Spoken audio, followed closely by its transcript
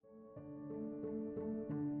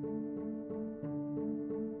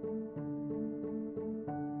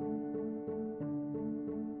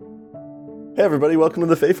Hey everybody, welcome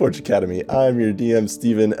to the Faeforge Academy. I'm your DM,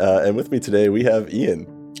 Steven, and with me today we have Ian.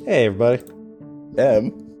 Hey everybody.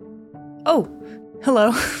 Em. Oh,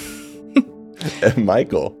 hello. And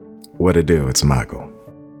Michael. What it do? It's Michael.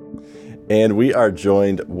 And we are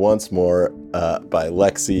joined once more by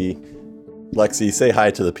Lexi. Lexi, say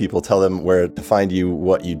hi to the people. Tell them where to find you,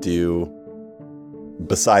 what you do,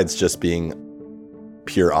 besides just being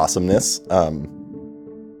pure awesomeness.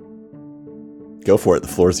 Go for it. The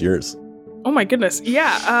floor's yours. Oh my goodness.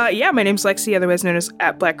 Yeah, my name's Lexi, otherwise known as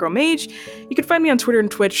 @BlackGirlMage. You can find me on Twitter and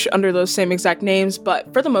Twitch under those same exact names,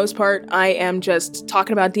 but for the most part, I am just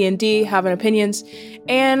talking about D&D, having opinions,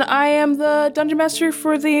 and I am the Dungeon Master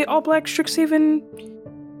for the All Black Strixhaven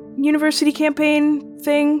University campaign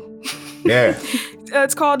thing. Yeah.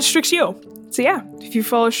 It's called Strixio. So yeah, if you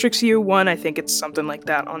follow Strixio1, I think it's something like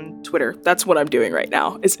that on Twitter. That's what I'm doing right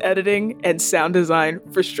now, is editing and sound design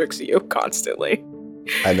for Strixio constantly.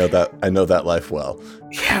 I know that life well.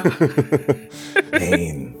 Yeah.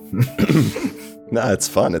 Pain. Nah, it's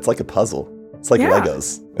fun. It's like a puzzle. It's like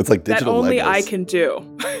Legos. It's like digital That only Legos. I can do.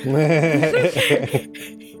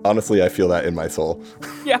 Honestly, I feel that in my soul.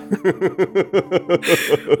 Yeah.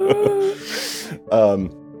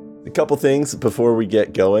 A couple things before we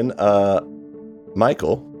get going.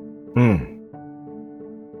 Michael,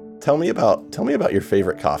 tell me about your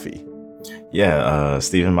favorite coffee. Yeah,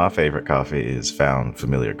 Steven, my favorite coffee is Found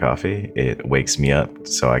Familiar Coffee. It wakes me up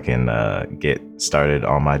so I can get started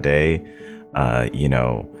on my day,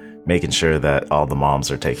 making sure that all the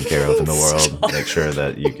moms are taken care of in the world. Make sure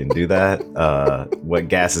that you can do that. What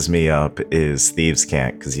gasses me up is thieves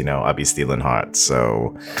can't, because, I be stealing hearts.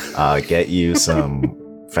 So get you some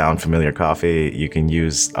Found Familiar Coffee. You can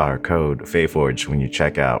use our code Faeforge when you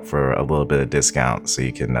check out for a little bit of discount so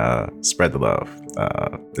you can spread the love.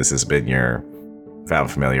 This has been your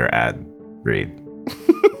Found Familiar ad read.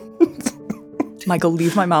 Michael,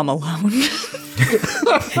 leave my mom alone.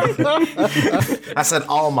 I said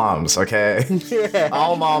all moms, okay? Yeah.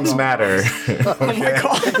 All moms matter. Okay? Oh my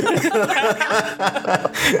god.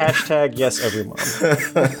 Hashtag yes every mom.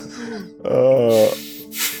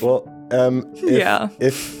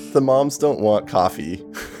 If the moms don't want coffee.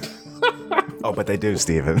 Oh, but they do,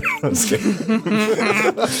 Steven. I'm just kidding.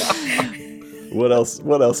 What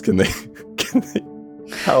else can they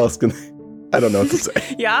how else can they? I don't know what to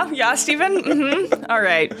say. Yeah, Steven? Mm-hmm. All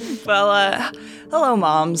right. Well, hello,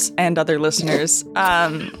 moms and other listeners.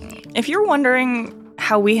 If you're wondering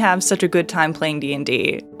how we have such a good time playing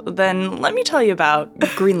D&D, then let me tell you about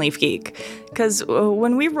Greenleaf Geek. Because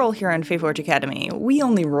when we roll here on Faeforge Academy, we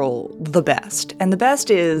only roll the best. And the best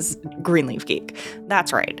is Greenleaf Geek.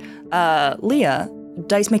 That's right. Leah,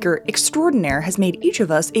 Dice Maker Extraordinaire, has made each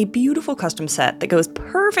of us a beautiful custom set that goes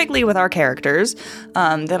perfectly with our characters,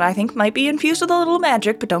 that I think might be infused with a little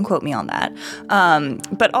magic, but don't quote me on that.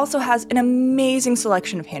 But also has an amazing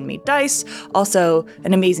selection of handmade dice, also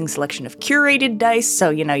an amazing selection of curated dice, so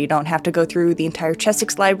you don't have to go through the entire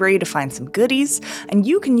Chessex library to find some goodies, and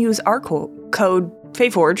you can use our code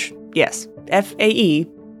Faeforge, yes, FAEFORGE,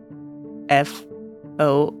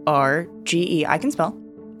 I can spell.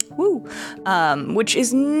 Woo! Which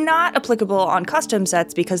is not applicable on custom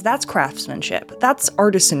sets because that's craftsmanship. That's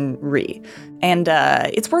artisanry. And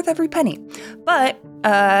it's worth every penny. But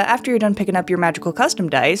after you're done picking up your magical custom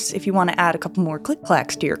dice, if you want to add a couple more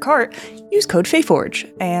click-clacks to your cart, use code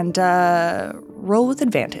Faeforge and roll with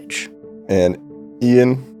advantage. And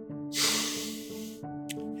Ian?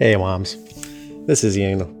 Hey moms. This is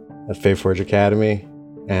Ian at Faeforge Academy,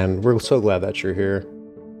 and we're so glad that you're here.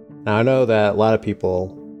 Now I know that a lot of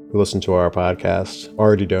people who listen to our podcast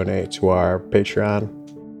already donate to our Patreon.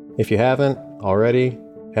 If you haven't already,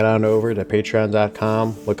 head on over to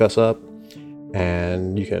patreon.com, look us up,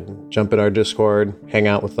 and you can jump in our Discord, hang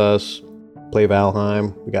out with us, play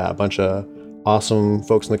Valheim. We got a bunch of awesome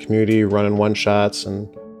folks in the community running one-shots, and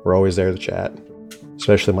we're always there to chat,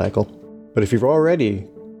 especially Michael. But if you've already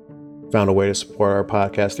found a way to support our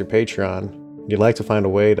podcast through Patreon, you'd like to find a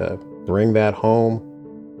way to bring that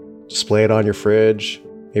home, display it on your fridge,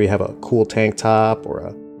 maybe have a cool tank top or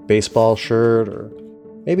a baseball shirt, or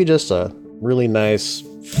maybe just a really nice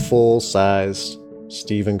full-sized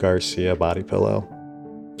Steven Garcia body pillow,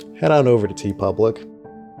 head on over to TeePublic,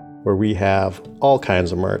 where we have all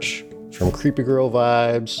kinds of merch, from Creepy Girl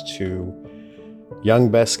vibes to Young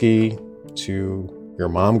Besky to Your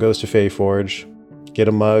Mom Goes to Faeforge. Get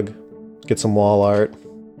a mug, get some wall art,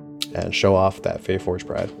 and show off that Faeforge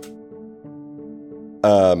pride.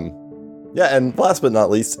 Yeah, and last but not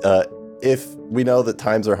least, if we know that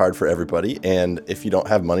times are hard for everybody, and if you don't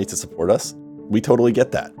have money to support us, we totally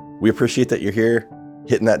get that. We appreciate that you're here,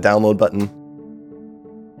 hitting that download button,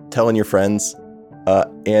 telling your friends.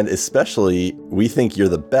 And especially, we think you're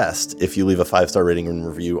the best if you leave a 5-star rating and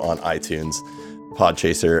review on iTunes,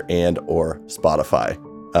 Podchaser, and or Spotify.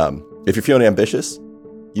 If you're feeling ambitious,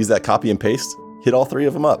 use that copy and paste. Hit all 3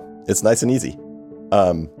 of them up. It's nice and easy.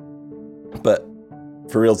 But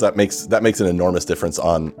for reals, that makes an enormous difference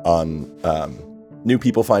on new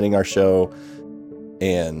people finding our show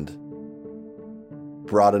and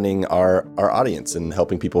broadening our audience and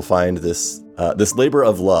helping people find this labor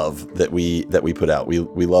of love that we put out.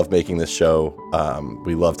 We love making this show.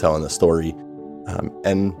 We love telling the story,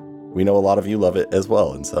 and we know a lot of you love it as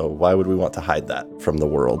well. And so why would we want to hide that from the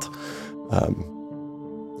world?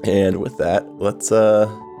 And with that, let's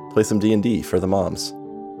play some D&D for the moms.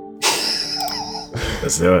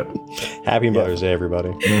 Let's do it. Happy Mother's Day, everybody.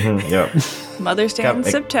 Mm-hmm. Yep. Mother's Day in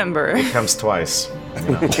September. It comes twice. You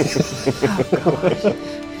know. Oh, gosh.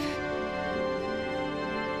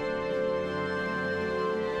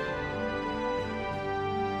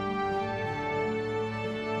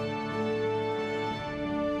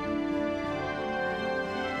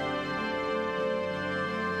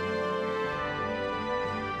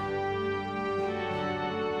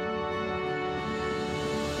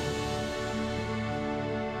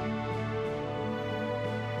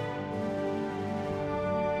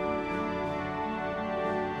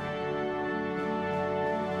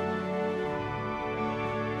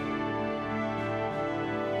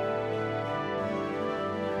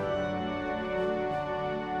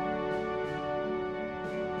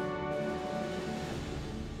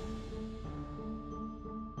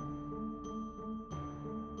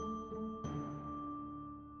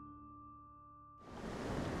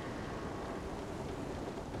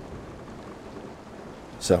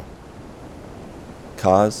 So,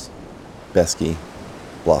 Kaz, Besky,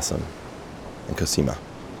 Blossom, and Cosima.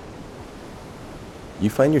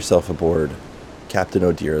 You find yourself aboard Captain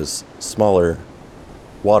Odira's smaller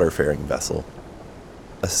waterfaring vessel,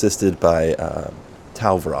 assisted by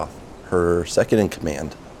Talvroth, her second in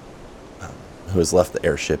command, who has left the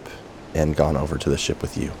airship and gone over to the ship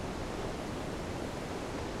with you.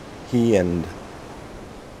 He and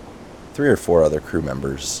 3 or 4 other crew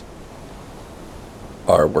members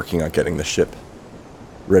are working on getting the ship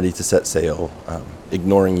ready to set sail,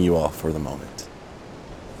 ignoring you all for the moment.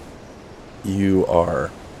 You are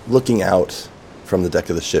looking out from the deck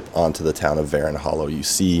of the ship onto the town of Varen Hollow. You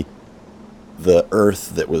see the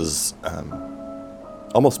earth that was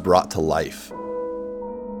almost brought to life,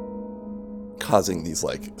 causing these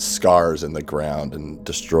like scars in the ground and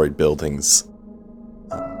destroyed buildings.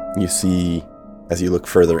 You see, as you look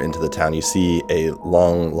further into the town, you see a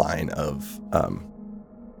long line of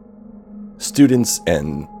students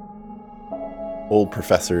and old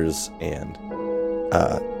professors and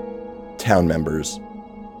town members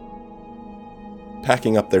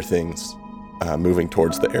packing up their things, moving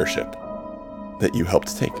towards the airship that you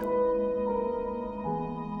helped take.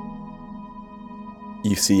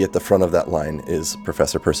 You see at the front of that line is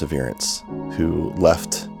Professor Perseverance, who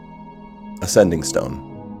left a sending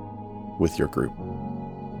stone with your group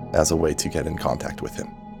as a way to get in contact with him.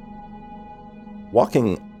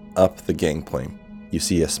 Walking up the gangplank, you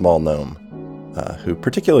see a small gnome, who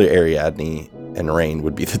particularly Ariadne and Rain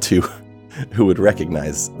would be the 2 who would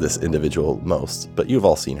recognize this individual most, but you've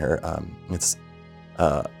all seen her. It's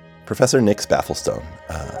Professor Nyx Bafflestone,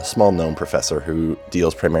 a small gnome professor who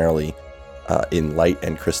deals primarily in light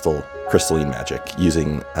and crystalline magic,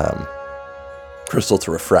 using crystal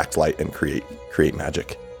to refract light and create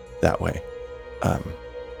magic that way.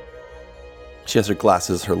 She has her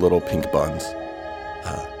glasses, her little pink buns.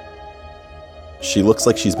 She looks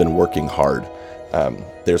like she's been working hard.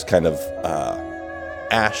 There's kind of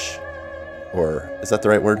ash, or is that the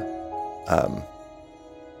right word?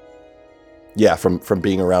 Yeah, from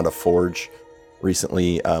being around a forge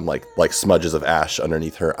recently, like smudges of ash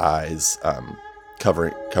underneath her eyes,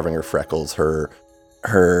 covering her freckles. Her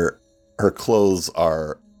clothes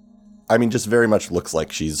are, just very much looks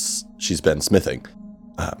like she's been smithing.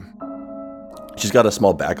 She's got a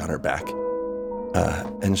small bag on her back,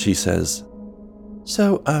 and she says,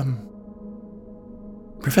 "So,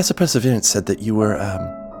 Professor Perseverance said that you were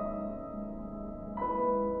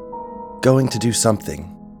going to do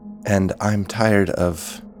something, and I'm tired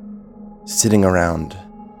of sitting around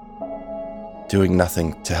doing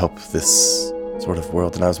nothing to help this sort of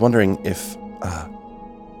world, and I was wondering if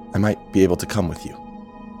I might be able to come with you."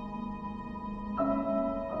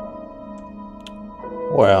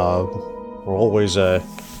 Well, we're always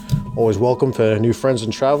welcome for new friends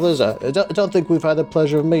and travelers. I don't think we've had the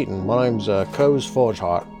pleasure of meeting. My name's Koz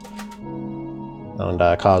Forgeheart. And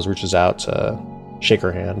Kaz reaches out to shake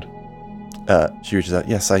her hand. she reaches out.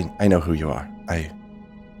 Yes, I know who you are. I'm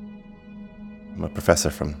a professor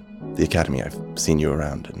from the academy. I've seen you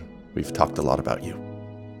around, and we've talked a lot about you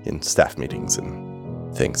in staff meetings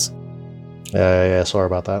and things. Yeah, sorry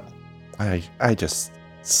about that. I just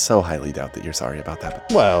so highly doubt that you're sorry about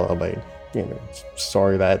that. Well, I mean,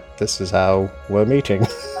 sorry that this is how we're meeting.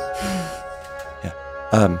 Yeah.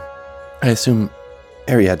 I assume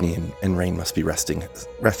Ariadne and Rain must be resting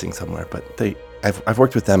somewhere, but I've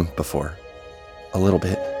worked with them before, a little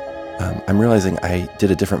bit. I'm realizing I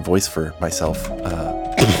did a different voice for myself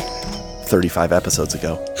 35 episodes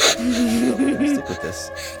ago. So I'm gonna stick with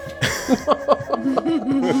this.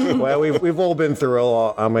 Well, we've all been through a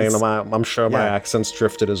lot. I mean, I'm sure my accent's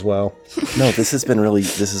drifted as well. No, this has been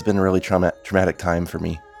a really traumatic time for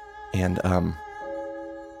me, and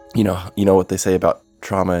you know what they say about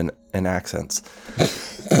trauma and accents.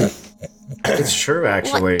 It's true,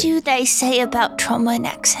 actually. What do they say about trauma and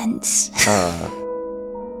accents?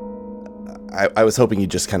 I was hoping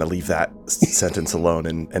you'd just kind of leave that sentence alone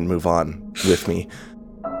and move on with me.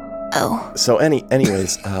 Oh. So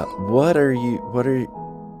anyways, what are you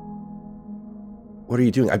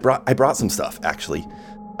doing? I brought some stuff, actually.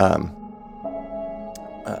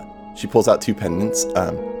 She pulls out 2 pendants.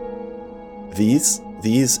 These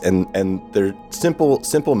and they're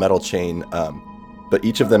simple metal chain, but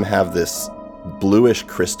each of them have this bluish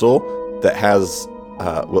crystal that has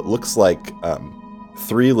what looks like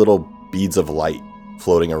 3 little beads of light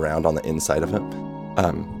floating around on the inside of it.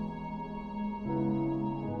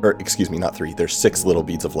 Or excuse me, not 3. There's 6 little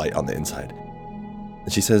beads of light on the inside.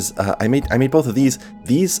 And she says, I made both of these.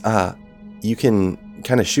 These you can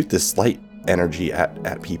kind of shoot this light energy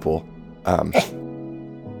at people.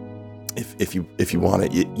 If you want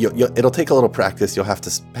it, it'll take a little practice. You'll have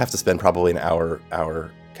to spend probably an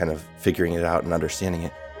hour kind of figuring it out and understanding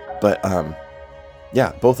it. But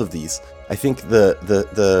yeah, both of these. I think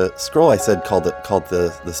the scroll I said called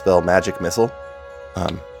the spell Magic Missile.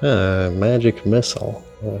 Magic Missile.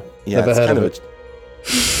 Yeah, it's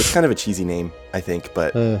kind of a cheesy name, I think,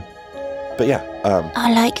 but yeah.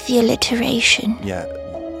 I like the alliteration. Yeah,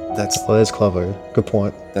 that's clever. Good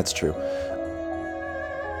point. That's true.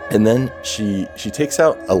 And then she takes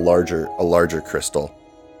out a larger crystal.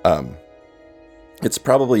 It's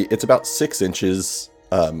about 6 inches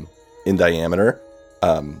in diameter.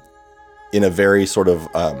 In a very sort of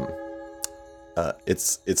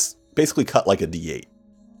it's basically cut like a D8,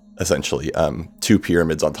 essentially. 2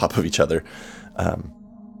 pyramids on top of each other.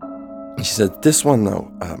 She said, "This one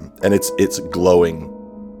though," and it's glowing,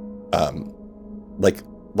 like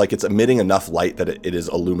it's emitting enough light that it is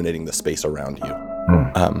illuminating the space around you.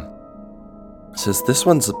 Says, "This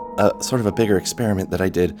one's sort of a bigger experiment that I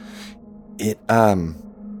did.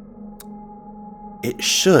 It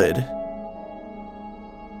should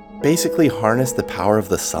basically harness the power of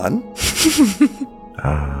the sun."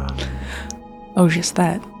 Oh, just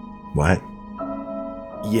that. What?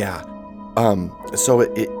 Yeah. So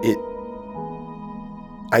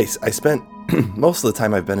I spent most of the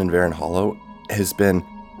time I've been in Varen Hollow has been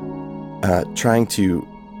trying to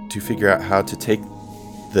figure out how to take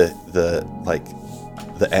the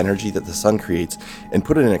energy that the sun creates and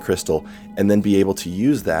put it in a crystal and then be able to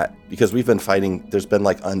use that, because we've been fighting. There's been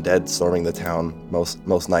like undead storming the town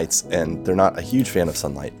most nights, and they're not a huge fan of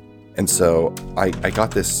sunlight. And so I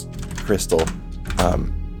got this crystal,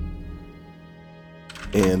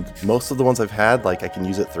 and most of the ones I've had, like I can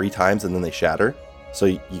use it 3 times and then they shatter. So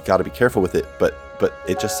you got to be careful with it, but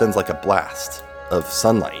it just sends like a blast of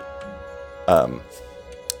sunlight.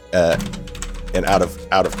 And out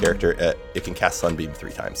of character, it can cast Sunbeam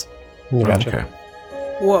 3 times. Gotcha. Okay.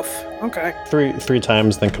 Woof. Okay. 3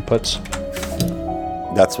 times, then kaputs.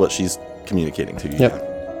 That's what she's communicating to you. Yep. Yeah.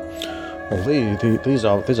 Well, these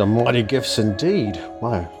are mighty gifts indeed.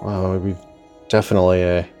 Wow, we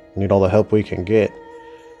definitely need all the help we can get.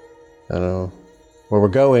 I know where we're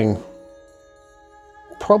going.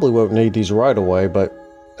 Probably won't need these right away, but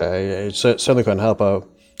it certainly couldn't help out.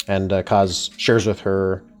 And Kaz shares with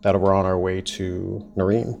her that we're on our way to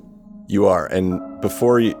Nareen. You are, and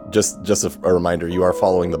before you, just a reminder, you are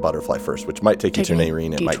following the butterfly first, which might take you to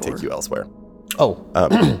Nareen. It might take you elsewhere. Oh,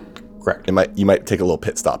 correct. You might take a little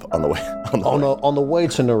pit stop on the way. On the way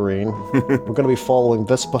to Nareen, we're going to be following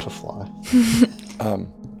this butterfly.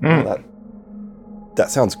 Well,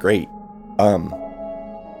 that sounds great.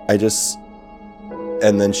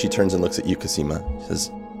 And then she turns and looks at you, Cosima. She says,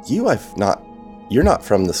 "You're not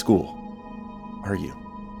from the school, are you?"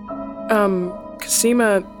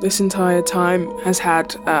 Cosima this entire time has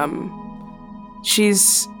had,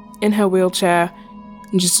 she's in her wheelchair,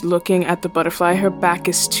 and just looking at the butterfly. Her back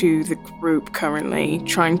is to the group currently,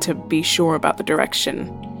 trying to be sure about the direction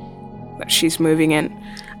that she's moving in.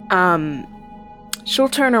 She'll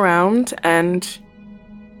turn around and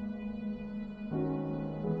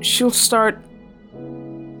she'll start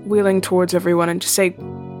wheeling towards everyone and just say,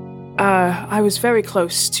 I was very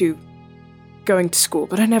close to going to school,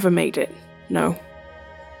 but I never made it. No.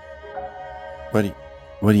 What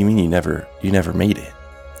do you mean you never made it?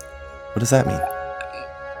 What does that mean?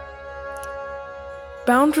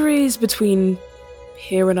 Boundaries between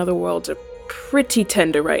here and other worlds are pretty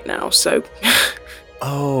tender right now, so...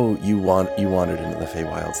 Oh, you wandered into the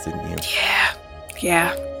Feywilds, didn't you?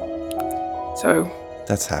 Yeah. So...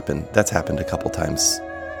 That's happened a couple times.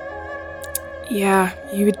 Yeah,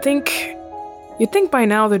 you'd think by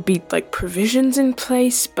now there'd be, like, provisions in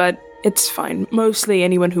place, but it's fine. Mostly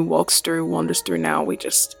anyone who wanders through now, we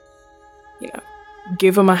just,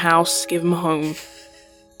 give them a house, give them a home,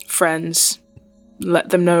 friends, let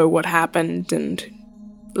them know what happened, and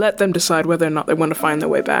let them decide whether or not they want to find their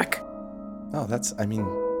way back. Oh, that's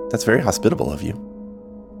very hospitable of you.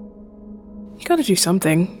 You gotta do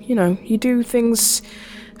something, you do things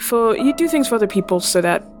for other people so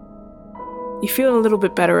that you feel a little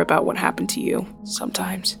bit better about what happened to you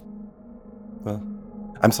sometimes. Well,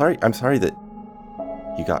 I'm sorry that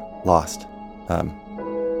you got lost.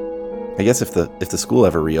 I guess if the school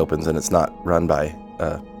ever reopens and it's not run by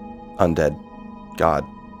undead god,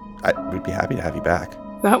 we'd be happy to have you back.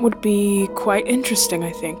 That would be quite interesting,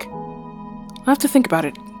 I think. I'll have to think about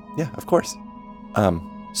it. Yeah, of course.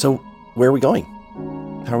 So where are we going?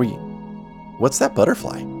 What's that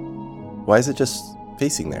butterfly? Why is it just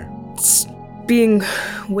facing there? It's being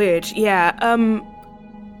weird, yeah.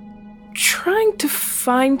 Trying to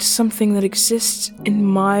find something that exists in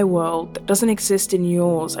my world that doesn't exist in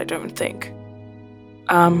yours, I don't think.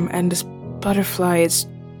 And this butterfly is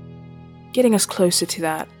getting us closer to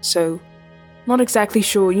that, so not exactly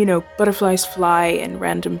sure. Butterflies fly in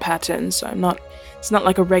random patterns, so it's not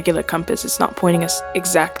like a regular compass, it's not pointing us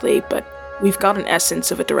exactly, but we've got an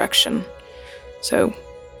essence of a direction. So...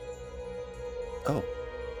 Oh,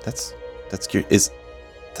 that's curious.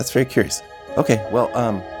 That's very curious. Okay, well,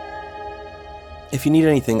 if you need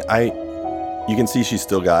anything, you can see she's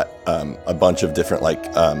still got a bunch of different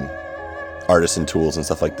artisan tools and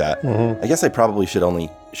stuff like that. Mm-hmm. I guess I probably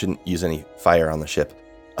shouldn't use any fire on the ship.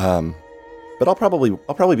 But I'll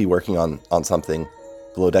probably be working on something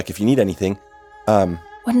below deck if you need anything.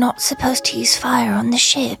 We're not supposed to use fire on the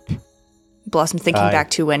ship. Blossom thinking back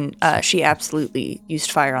to when she absolutely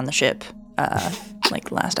used fire on the ship,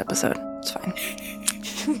 last episode. It's fine.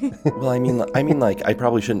 Well, I mean, I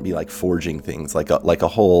probably shouldn't be forging things. Like a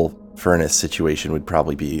whole furnace situation would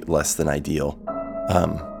probably be less than ideal.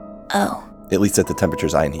 At least at the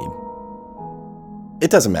temperatures I need.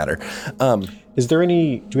 It doesn't matter. Do we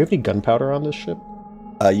have any gunpowder on this ship?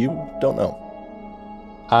 You don't know.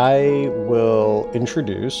 I will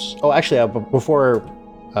introduce. Oh, actually, before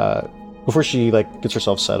she gets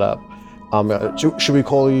herself set up, should we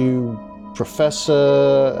call you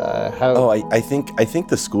Professor? I think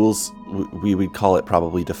the schools we would call it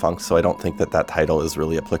probably defunct. So I don't think that title is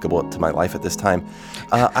really applicable to my life at this time.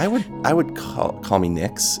 I would call me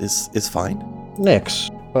Nyx is fine. Nyx.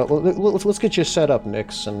 Well, let's get you set up,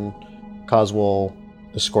 Nyx, and Kaz will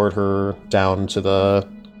escort her down to the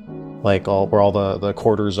where all the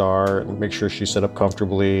quarters are and make sure she's set up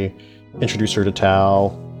comfortably. Introduce her to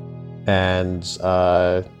Tal, and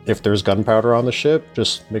if there's gunpowder on the ship,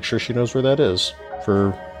 just make sure she knows where that is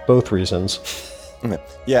for both reasons.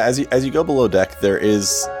 Yeah, as you go below deck, there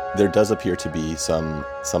does appear to be some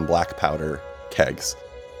black powder kegs.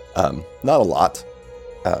 Not a lot.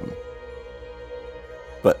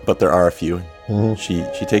 But there are a few. Mm-hmm.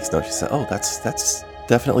 She takes note. She said, "Oh, that's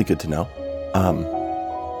definitely good to know.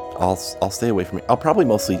 I'll stay away from it. I'll probably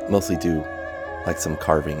mostly do some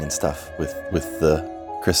carving and stuff with the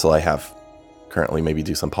crystal I have currently. Maybe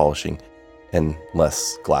do some polishing and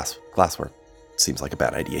less glasswork. Seems like a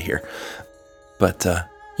bad idea here. But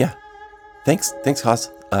yeah, thanks,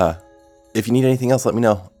 Kaz. If you need anything else, let me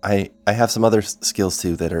know. I have some other skills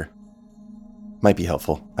too that might be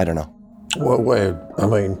helpful. I don't know." Well, wait. I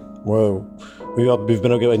mean, we've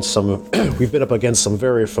been up against some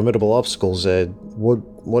very formidable obstacles.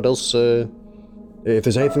 What else? If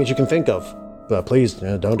there's anything that you can think of, please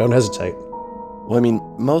don't hesitate. Well, I mean,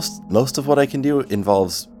 most of what I can do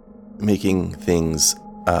involves making things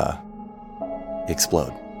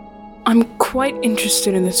explode. I'm quite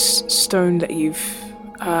interested in this stone that you've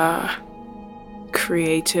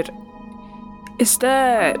created. Is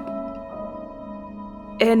there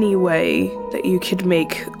any way that you could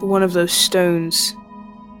make one of those stones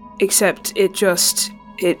except it just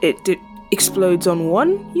it explodes on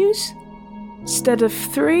one use instead of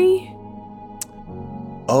 3.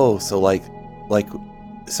 Oh, so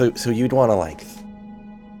so you'd want to like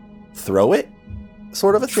throw it,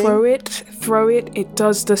 sort of a thing. Throw it. It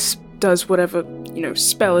does whatever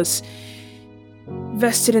spell is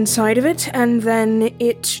vested inside of it, and then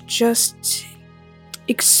it just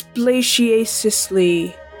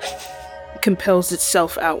explatiously compels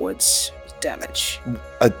itself outwards with damage.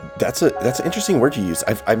 That's an interesting word you use.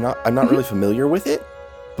 I'm not really familiar with it,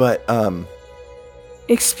 but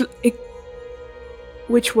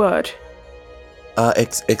which word?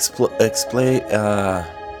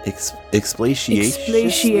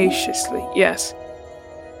 Explatiously, yes.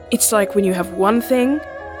 It's like when you have one thing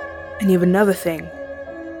and you have another thing,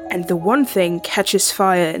 and the one thing catches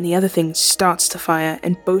fire and the other thing starts to fire,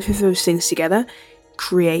 and both of those things together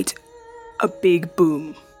create a big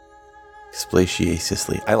boom.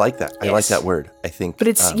 Explatiously. I like that. Yes. I like that word. I think. But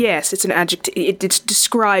it's it's an adjective. It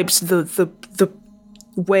describes the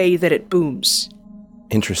way that it booms.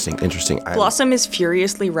 Interesting. Blossom is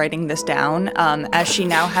furiously writing this down, as she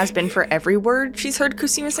now has been for every word she's heard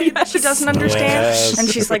Kusima say that she doesn't understand. Yes. And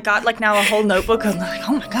she's got now a whole notebook of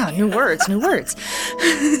oh my god, new words.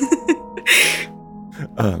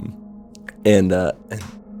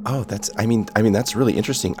 That's really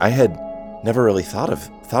interesting. I had never really thought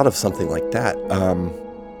of something like that.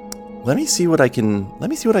 Let me see what I can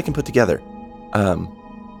put together.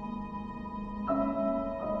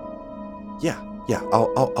 Yeah,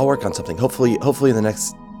 I'll work on something. Hopefully in the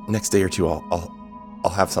next day or two,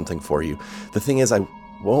 I'll have something for you. The thing is, I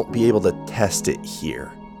won't be able to test it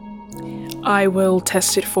here. I will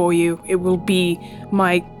test it for you. It will be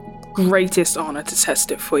my greatest honor to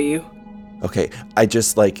test it for you. Okay, I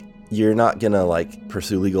just you're not gonna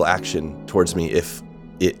pursue legal action towards me if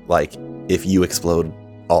you explode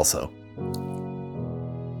also.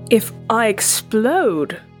 If I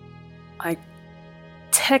explode, I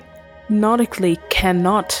technically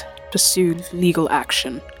cannot pursue legal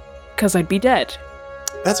action because I'd be dead.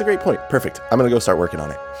 That's a great point. Perfect. I'm gonna go start working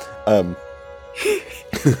on it.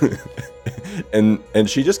 And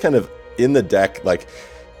she just kind of in the deck,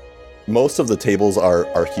 most of the tables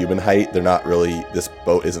are human height. They're not really. This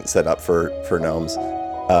boat isn't set up for gnomes,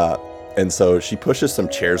 and so she pushes some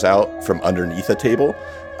chairs out from underneath a table,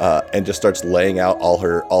 and just starts laying out all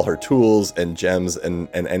her tools and gems and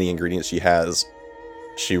any ingredients she has.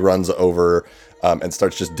 She runs over and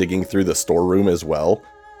starts just digging through the storeroom as well.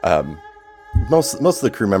 Most of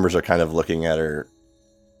the crew members are kind of looking at her,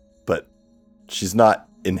 but she's not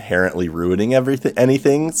inherently ruining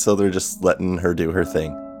anything, so they're just letting her do her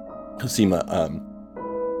thing. Kusima,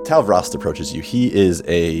 Talvrost approaches you. He is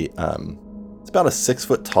it's about a 6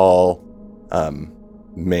 foot tall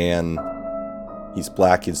man. He's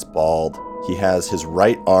black, he's bald. He has his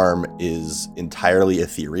right arm is entirely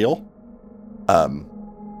ethereal.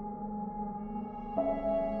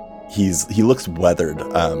 He looks weathered.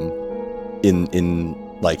 In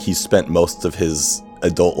he's spent most of his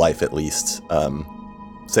adult life at least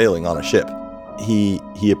sailing on a ship. He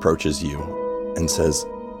approaches you and says,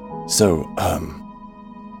 "So,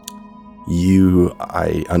 you,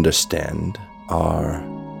 I understand, are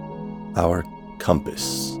our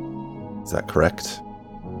compass. Is that correct?"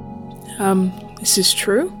 This is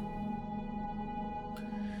true.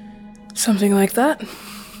 Something like that.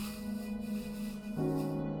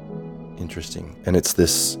 Interesting. And it's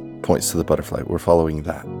this points to the butterfly. We're following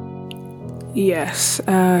that. Yes.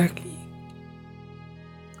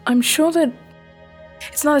 I'm sure that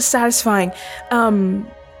it's not as satisfying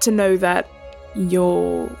to know that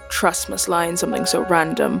your trust must lie in something so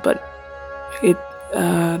random, but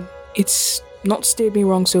it's not steered me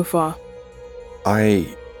wrong so far.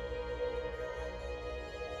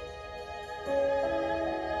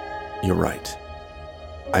 You're right.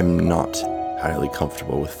 I'm not highly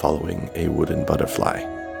comfortable with following a wooden butterfly.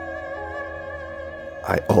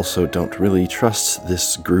 I also don't really trust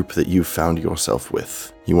this group that you found yourself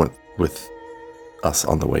with. You weren't with us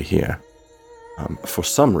on the way here. For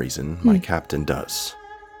some reason, my captain does.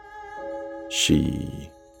 She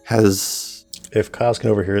has... If Kaz can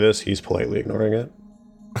overhear this, he's politely ignoring it.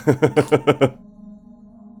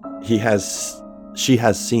 She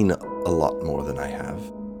has seen a lot more than I have.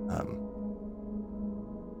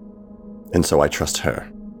 And so I trust her.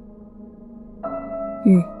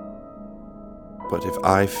 But if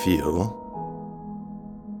I feel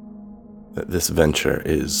that this venture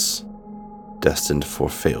is destined for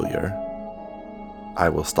failure, I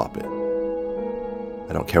will stop it.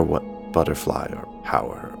 I don't care what butterfly or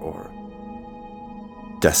power or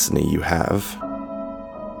destiny you have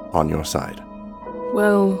on your side.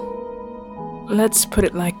 Well, let's put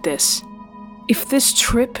it like this. If this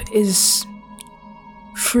trip is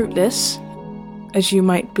fruitless, as you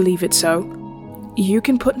might believe it so, you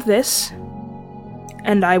can put this,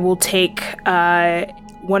 and I will take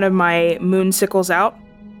one of my moon sickles out.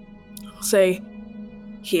 I'll say,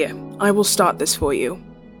 here, I will start this for you.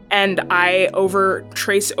 And I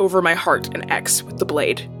trace over my heart an X with the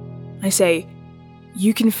blade. I say,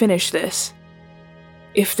 you can finish this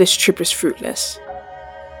if this trip is fruitless.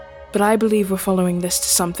 But I believe we're following this to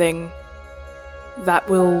something that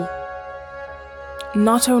will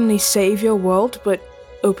not only save your world, but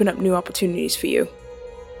open up new opportunities for you.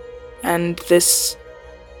 And this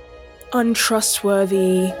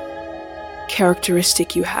untrustworthy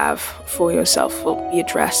characteristic you have for yourself will be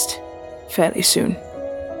addressed fairly soon.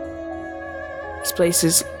 This place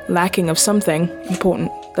is lacking of something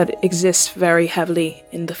important that exists very heavily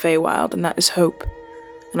in the Feywild, and that is hope.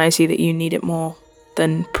 And I see that you need it more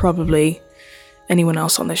than probably anyone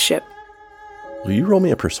else on this ship. Will you roll me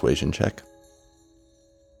a persuasion check?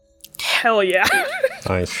 Hell yeah.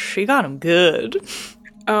 Nice. She got him good.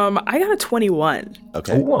 I got a 21.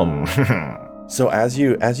 Okay. So as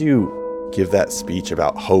you give that speech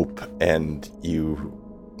about hope and you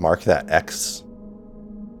mark that X,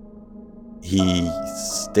 he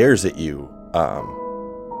stares at you,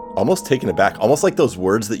 almost taken aback, almost like those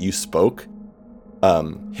words that you spoke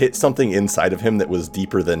hit something inside of him that was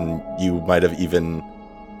deeper than you might have even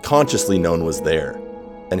consciously known was there.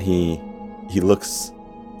 And he looks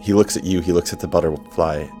at you, he looks at the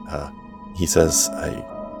butterfly, he says, I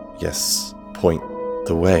guess point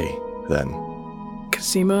the way then.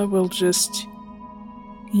 Cosima will just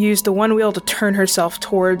use the one wheel to turn herself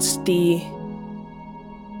towards the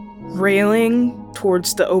railing,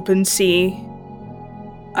 towards the open sea,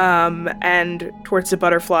 and towards the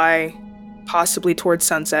butterfly, possibly towards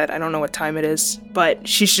sunset. I don't know what time it is, but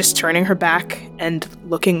she's just turning her back and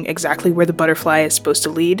looking exactly where the butterfly is supposed to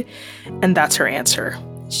lead, and that's her answer.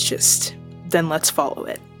 It's just, then let's follow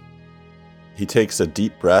it. He takes a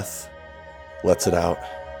deep breath, lets it out.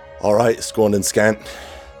 All right, Scorn and Scant,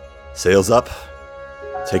 sails up,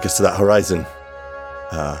 take us to that horizon.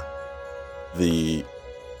 The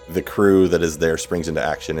crew that is there springs into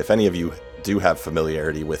action. If any of you do have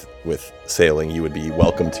familiarity with sailing, you would be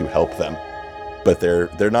welcome to help them. But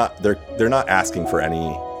they're not asking for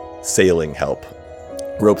any sailing help.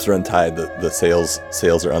 Ropes are untied, the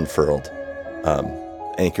sails are unfurled,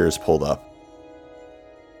 anchors pulled up.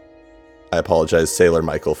 I apologize, Sailor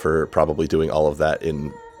Michael, for probably doing all of that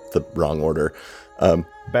in the wrong order.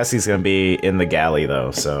 Bessie's gonna be in the galley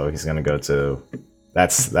though, so he's gonna go to.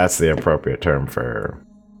 That's the appropriate term for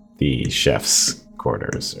the chef's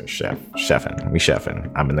quarters, or chefin'. We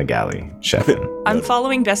chefin'. I'm in the galley, chefin'. I'm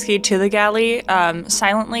following Besky to the galley,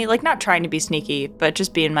 silently, like not trying to be sneaky, but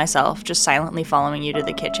just being myself, just silently following you to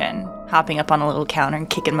the kitchen, hopping up on a little counter and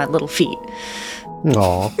kicking my little feet.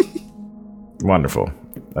 Aw. Wonderful.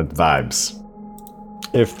 Vibes.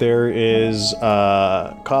 If there is,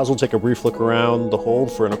 Kaz will take a brief look around the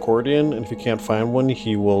hold for an accordion, and if he can't find one,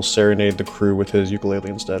 he will serenade the crew with his ukulele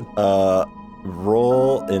instead.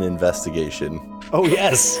 Roll an investigation. Oh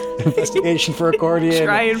yes, investigation for accordion.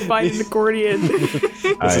 Try and find an accordion.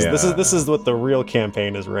 This is what the real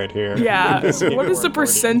campaign is right here. Yeah. Investigate What for is the accordion.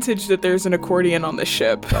 percentage that there's an accordion on the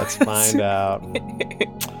ship? Let's find out.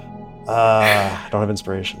 I don't have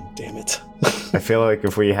inspiration. Damn it. I feel like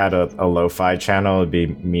if we had a lo-fi channel, it'd be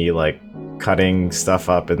me like cutting stuff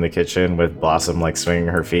up in the kitchen with Blossom like swinging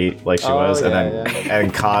her feet like she was, and then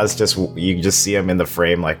and Kaz you just see him in the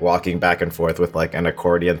frame like walking back and forth with like an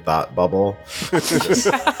accordion thought bubble. Just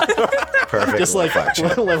perfect. Just like lo-fi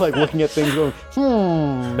channel. like looking at things going,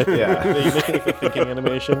 Yeah. You make like a thinking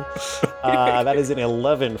animation. That is an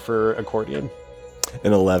 11 for accordion.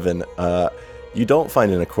 An 11. You don't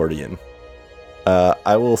find an accordion.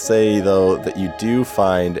 I will say though that you do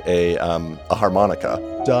find a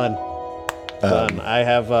harmonica. Done. I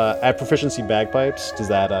have proficiency bagpipes. Does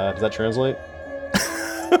that translate?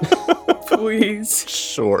 Please.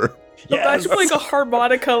 Sure. That's like a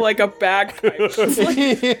harmonica, like a bagpipe. It's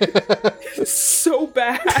like so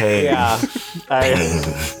bad. Hey. Yeah.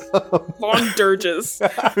 Long dirges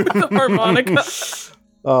with the harmonica.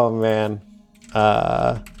 Oh man.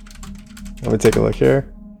 Let me take a look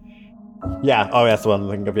here. Yeah. Oh, that's the one I'm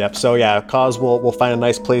thinking of. Yep. So yeah, Kaz will find a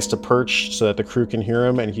nice place to perch so that the crew can hear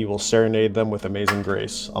him, and he will serenade them with amazing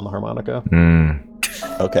grace on the harmonica.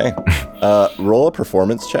 Okay. Roll a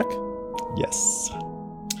performance check. Yes.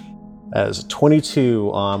 That is a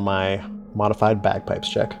 22 on my modified bagpipes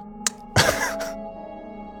check.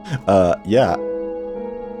 Yeah.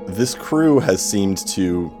 This crew has seemed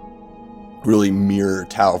to really mirror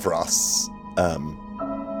Talvros's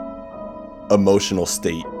emotional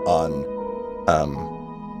state on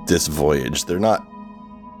this voyage.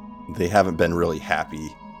 They haven't been really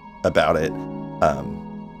happy about it.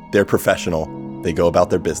 They're professional. They go about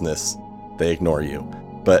their business. They ignore you.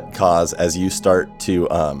 But Kaz, as you start to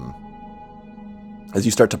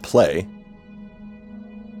play,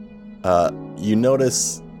 you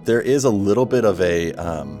notice there is a little bit of a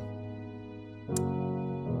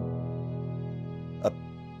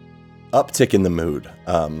uptick in the mood.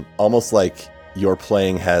 Almost like your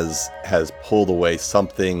playing has pulled away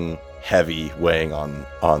something heavy weighing on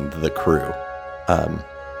the crew.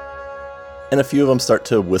 And a few of them start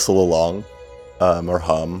to whistle along or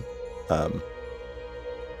hum.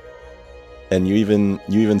 And you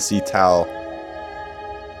even see Tal,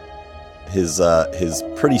 his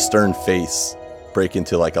pretty stern face break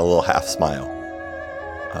into like a little half smile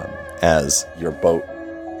as your boat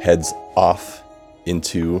heads off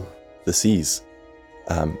into the seas.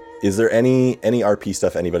 Is there any RP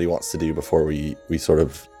stuff anybody wants to do before we sort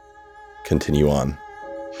of continue on?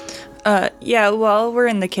 Yeah, well, we're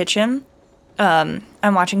in the kitchen. I'm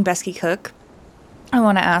watching Besky cook. I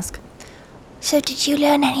want to ask. So did you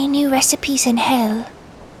learn any new recipes in hell?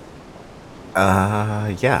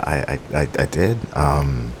 Yeah, I did.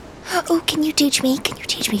 Oh, can you teach me? Can you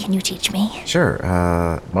teach me? Sure.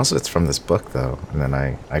 Most of it's from this book, though. And then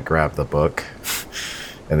I grab the book,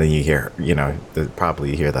 and then you hear,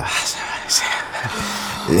 probably you hear the.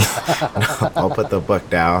 I'll put the book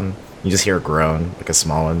down. You just hear a groan, like a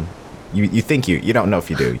small one. You think you don't know if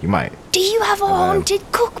you do. You might. Do you have a haunted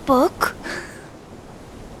cookbook?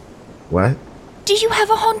 What? Do you have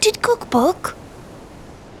a haunted cookbook?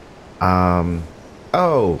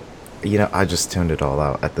 Oh, I just tuned it all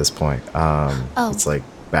out at this point. It's like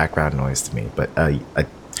background noise to me, but I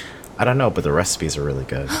don't know, but the recipes are really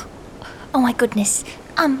good. Oh my goodness.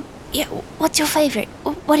 Yeah, what's your favorite?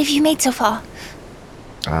 What have you made so far?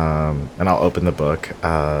 And I'll open the book.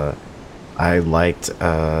 I liked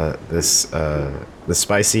this the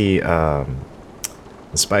spicy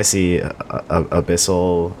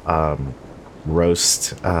abyssal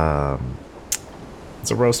roast.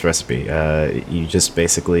 It's a roast recipe. You just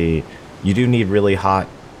basically you do need really hot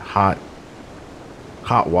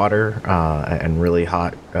water and really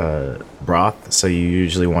hot broth. So you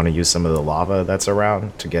usually want to use some of the lava that's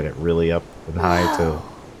around to get it really up and high.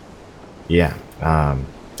 Wow.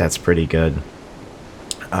 That's pretty good.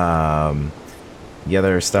 The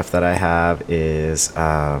other stuff that I have is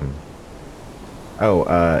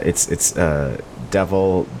it's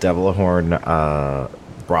devil horn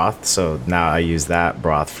broth. So now I use that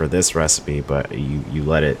broth for this recipe, but you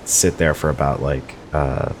let it sit there for about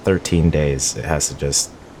 13 days. It has to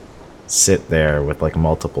just sit there with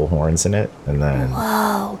multiple horns in it, and then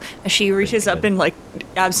Whoa. She reaches up and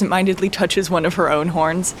absentmindedly touches one of her own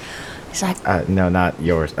horns. It's like, no, not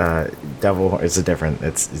yours. Devil is a different.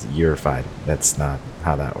 You're fine. That's not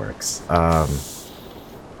how that works.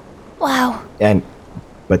 wow.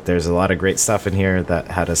 But there's a lot of great stuff in here that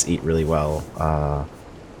had us eat really well.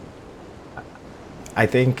 I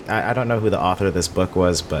think I don't know who the author of this book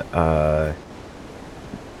was, but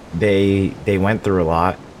they went through a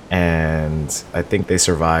lot, and I think they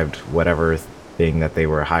survived whatever thing that they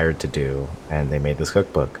were hired to do, and they made this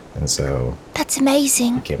cookbook, and so that's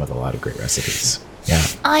amazing. it came with a lot of great recipes. Yeah.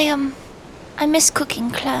 I miss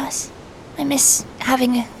cooking class. I miss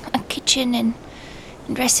having a kitchen and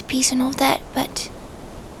recipes and all that, but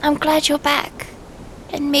I'm glad you're back.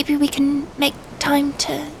 And maybe we can make time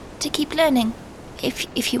to keep learning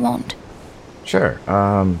if you want. Sure.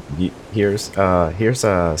 Here's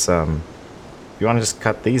some. If you want to just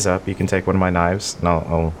cut these up, you can take one of my knives, and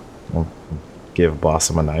I'll give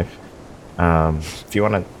Blossom a knife. If you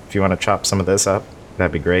want to chop some of this up,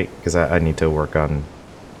 that'd be great, because I need to work on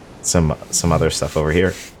some other stuff over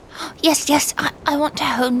here. Yes. I want to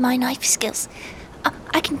hone my knife skills.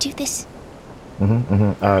 I can do this.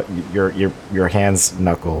 Your hands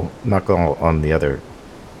knuckle on the other.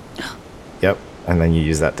 Yep. And then you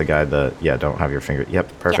use that to guide the. Yeah. Don't have your finger.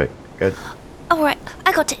 Yep. Perfect. Yep. Good. All right.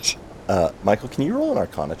 I got it. Michael, can you roll an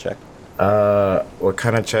Arcana check? What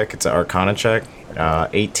kind of check? It's an Arcana check.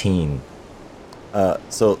 18.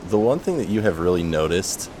 So the one thing that you have really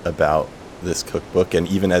noticed about this cookbook, and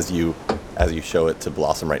even as you show it to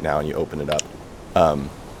Blossom right now and you open it up,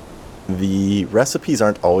 the recipes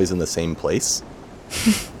aren't always in the same place.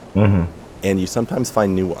 Mm-hmm. And you sometimes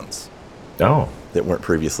find new ones. Oh. That weren't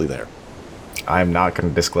previously there. I'm not going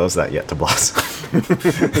to disclose that yet to Blossom.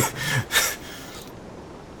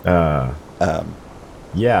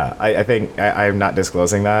 Yeah, I think I'm not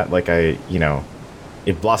disclosing that.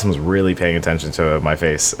 if Blossom was really paying attention to my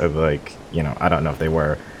face, like, you know, I don't know if they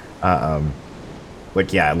were.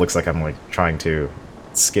 Like, yeah, it looks like I'm like trying to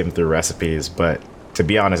skim through recipes, but to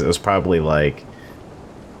be honest, it was probably like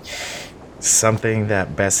something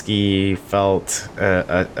that Besky felt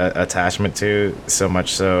a attachment to, so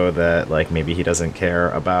much so that like maybe he doesn't care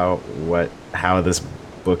about how this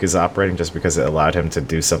book is operating, just because it allowed him to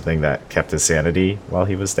do something that kept his sanity while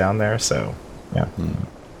he was down there. So yeah.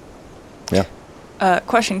 Yeah.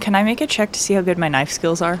 Question, can I make a check to see how good my knife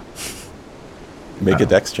skills are? Make a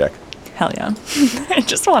dex check. Hell yeah. I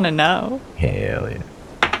just want to know. Hell yeah.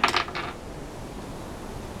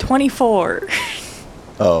 24.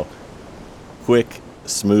 Oh. Quick,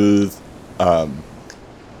 smooth,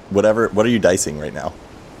 whatever. What are you dicing right now?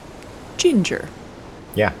 Ginger.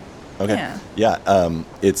 Yeah. Okay. Yeah.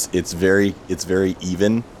 It's very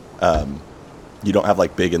even. You don't have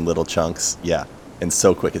like big and little chunks. Yeah. And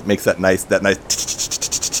so quick. It makes that nice.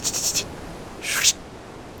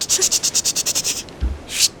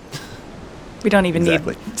 We don't even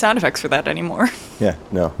Exactly. need sound effects for that anymore. Yeah.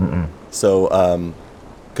 No. So,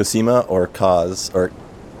 Cosima or Kaz,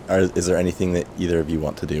 is there anything that either of you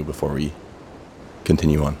want to do before we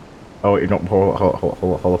continue on? Oh, you don't hold.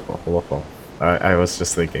 I was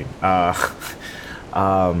just thinking,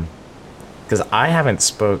 because I haven't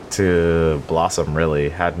spoke to Blossom really,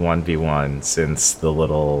 had 1v1 since the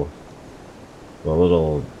little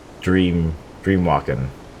dream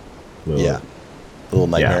walking. Yeah. The little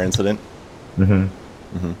nightmare incident.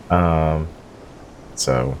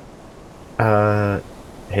 So,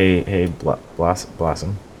 hey,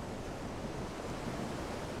 Blossom.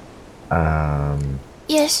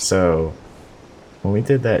 Yes. So, when we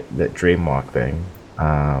did that dream walk thing,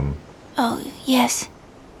 Oh, yes.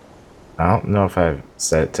 I don't know if I've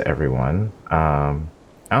said it to everyone. I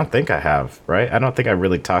don't think I have, right? I don't think I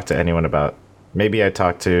really talked to anyone about. Maybe I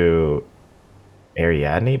talked to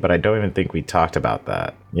Ariadne, but I don't even think we talked about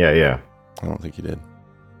that. Yeah. I don't think you did.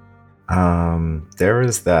 There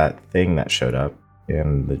was that thing that showed up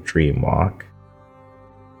in the dream walk.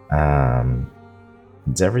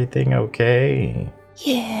 Is everything okay?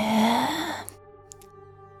 Yeah.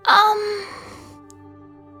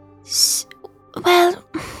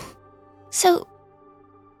 So,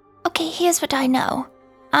 okay, here's what I know.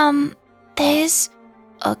 There's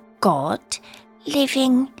a god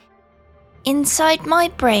living inside my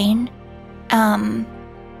brain, and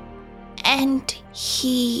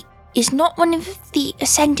he is not one of the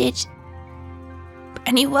Ascended,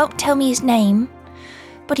 and he won't tell me his name,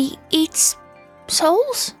 but he eats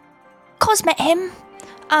souls? Cos met him.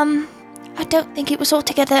 I don't think it was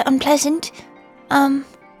altogether unpleasant.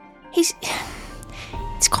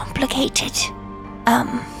 It's complicated.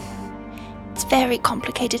 It's very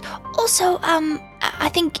complicated. Also, I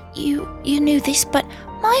think you knew this, but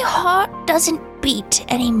my heart doesn't beat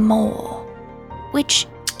anymore, which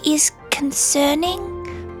is concerning,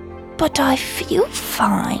 but I feel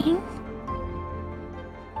fine.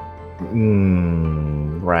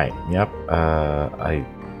 Right. Yep.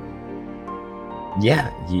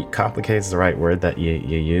 Complicated is the right word that you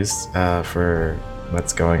used for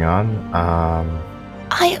what's going on.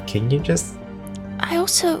 Can you just? I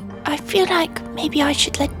feel like maybe I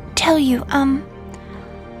should tell you.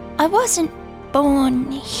 I wasn't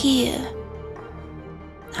born here.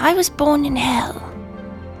 I was born in hell.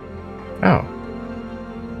 Oh.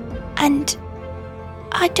 And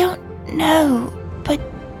I don't know, but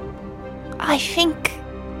I think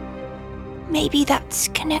maybe that's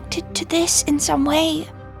connected to this in some way.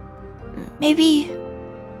 Maybe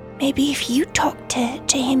if you talked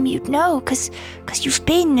to him, you'd know, because you've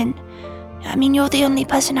been, and I mean, you're the only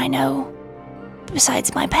person I know,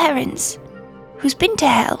 besides my parents, who's been to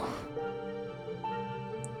hell.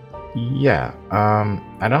 Yeah,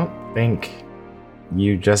 I don't think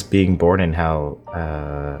you just being born in hell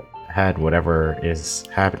had whatever is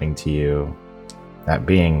happening to you, that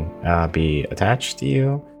being be attached to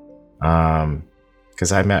you.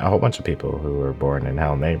 Because I met a whole bunch of people who were born in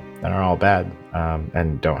hell, and they're all bad,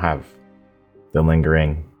 and don't have the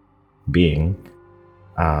lingering being.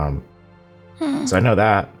 So I know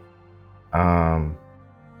that.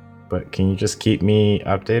 But can you just keep me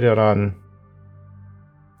updated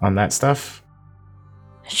on that stuff?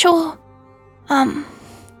 Sure.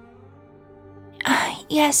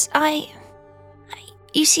 Yes,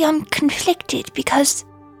 you see, I'm conflicted because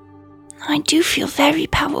I do feel very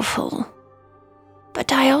powerful,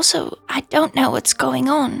 but I don't know what's going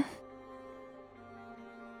on.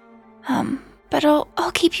 But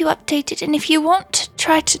I'll keep you updated, and if you want to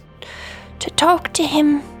try to talk to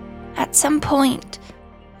him at some point,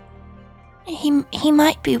 he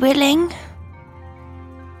might be willing.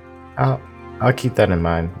 I'll keep that in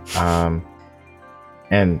mind.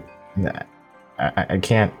 And I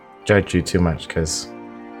can't judge you too much because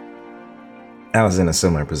I was in a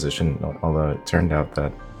similar position, although it turned out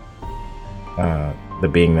that the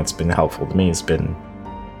being that's been helpful to me has been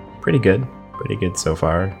pretty good so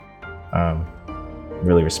far.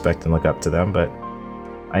 Really respect and look up to them, but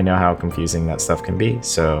I know how confusing that stuff can be,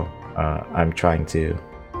 so I'm trying to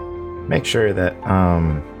make sure that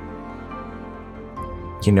I'm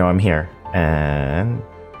here, and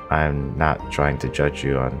I'm not trying to judge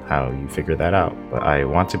you on how you figure that out, but I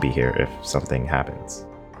want to be here if something happens.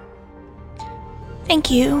 Thank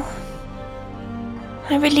you.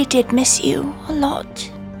 I really did miss you a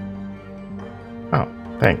lot. Oh,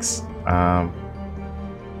 thanks.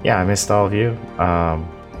 Yeah, I missed all of you. I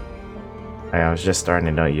was just starting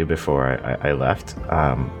to know you before I left,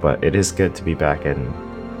 but it is good to be back, and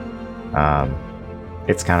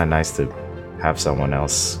it's kind of nice to have someone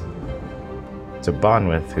else to bond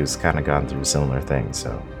with who's kind of gone through similar things.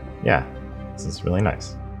 So, yeah, this is really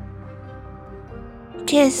nice.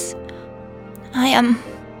 It is.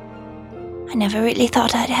 I never really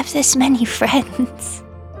thought I'd have this many friends.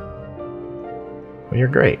 Well, you're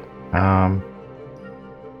great. I'm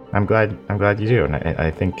glad you do, and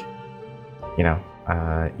I think,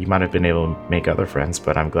 you might have been able to make other friends,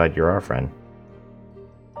 but I'm glad you're our friend.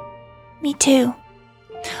 Me too.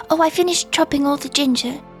 Oh, I finished chopping all the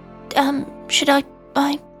ginger. Should I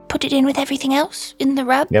put it in with everything else in the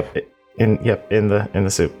rub? Yep, in the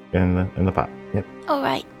soup, in the pot. Yep. All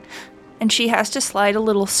right. And she has to slide a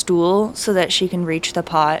little stool so that she can reach the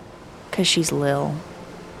pot, because she's Lil.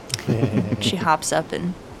 She hops up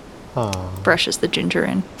and brushes the ginger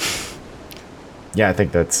in. Yeah, I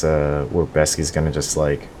think that's where Besky's gonna she's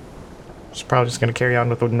probably just gonna carry on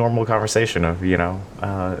with a normal conversation of,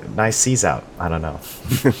 nice seas out. I don't know.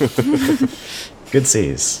 Good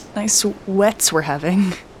seas. Nice wets we're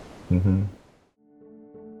having. Mm-hmm.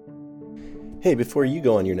 Hey, before you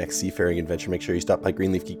go on your next seafaring adventure, make sure you stop by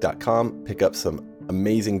greenleafgeek.com, pick up some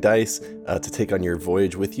amazing dice to take on your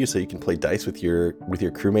voyage with you so you can play dice with your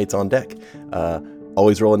crewmates on deck.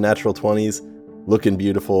 Always rolling natural 20s, looking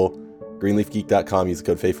beautiful. greenleafgeek.com, use the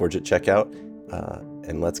code FAYFORGE at checkout,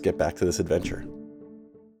 and let's get back to this adventure.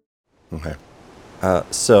 Okay.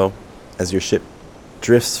 So, as your ship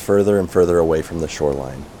drifts further and further away from the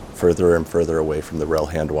shoreline, further and further away from the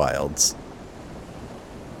Relhand Wilds,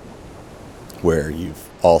 where you've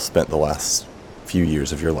all spent the last few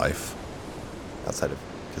years of your life, outside of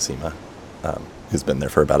Cosima, who's been there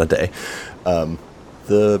for about a day,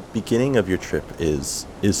 the beginning of your trip is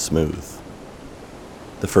smooth.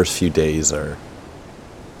 The first few days are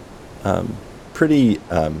pretty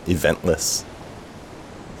eventless.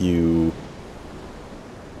 You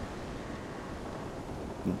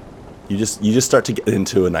just start to get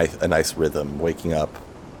into a nice rhythm, waking up,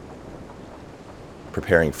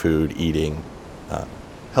 preparing food, eating,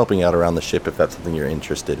 helping out around the ship if that's something you're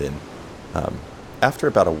interested in. After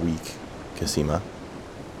about a week, Cosima,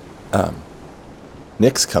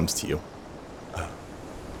 Nyx comes to you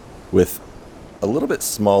with a little bit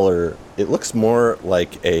smaller. It looks more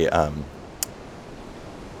like a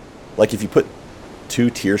like if you put two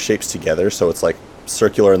tear shapes together, so it's like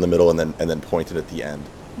circular in the middle and then pointed at the end,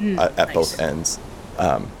 at nice. Both ends.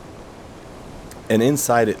 And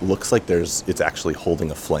inside it looks like it's actually holding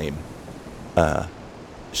a flame.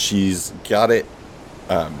 She's got it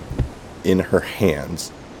in her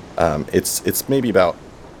hands. It's maybe about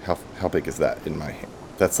how big is that in my hand?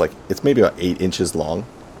 That's it's maybe about 8 inches long.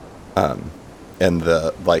 And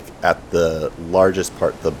at the largest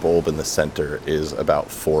part, the bulb in the center is about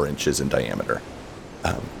 4 inches in diameter.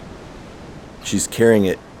 She's carrying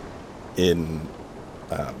it in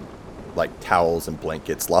towels and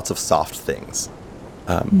blankets, lots of soft things.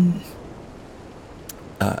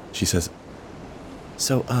 She says,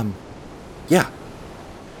 yeah.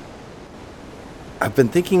 I've been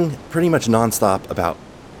thinking pretty much nonstop about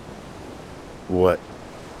what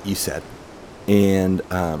you said. And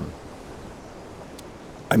I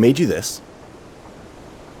made you this.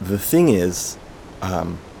 The thing is,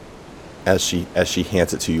 as she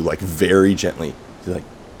hands it to you, very gently, she's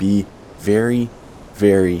be very,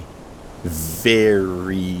 very,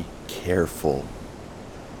 very careful.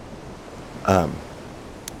 And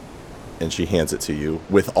she hands it to you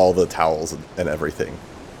with all the towels and everything.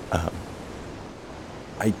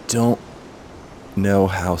 I don't know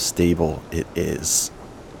how stable it is.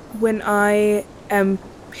 When I am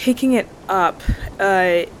picking it up,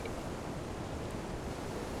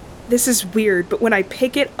 this is weird, but when I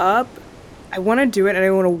pick it up, I want to do it and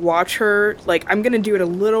I want to watch her. I'm going to do it a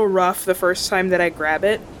little rough the first time that I grab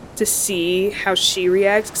it, to see how she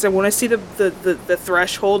reacts, because I want to see the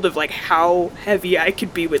threshold of, like, how heavy I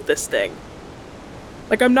could be with this thing.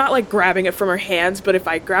 Like, I'm not, like, grabbing it from her hands, but if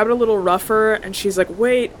I grab it a little rougher and she's like,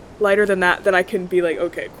 wait, lighter than that, then I can be like,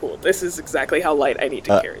 okay, cool, this is exactly how light I need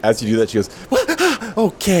to carry this. As you do that, she goes,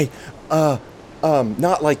 okay,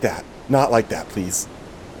 not like that. Not like that, please.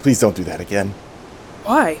 Please don't do that again.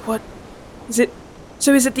 Why? What? Is it...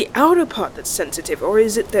 So is it the outer part that's sensitive, or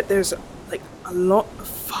is it that there's, like, a lot of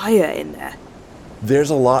fire in there? There's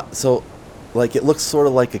a lot, so, like, it looks sort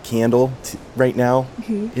of like a candle right now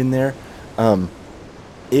in there.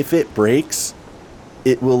 If it breaks,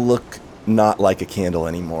 it will look not like a candle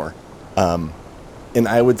anymore. And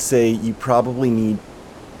I would say you probably need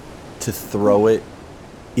to throw it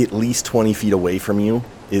at least 20 feet away from you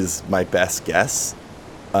is my best guess.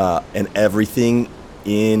 And everything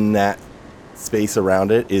in that space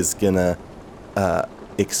around it is gonna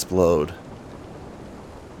explode.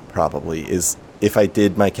 Probably, is if I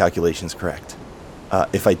did my calculations correct.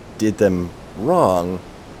 If I did them wrong,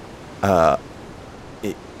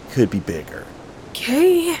 it could be bigger.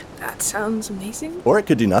 Okay, that sounds amazing. Or it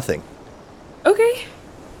could do nothing. Okay,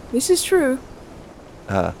 this is true.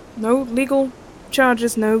 No legal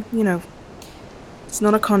charges, no, it's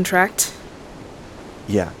not a contract.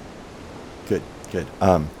 Yeah. Good.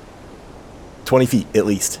 20 feet, at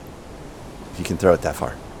least. If you can throw it that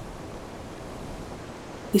far.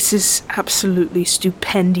 This is absolutely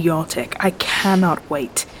stupendiotic. I cannot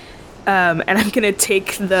wait. And I'm gonna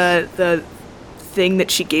take the thing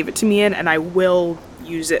that she gave it to me in, and I will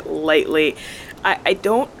use it lightly. I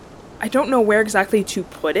don't know where exactly to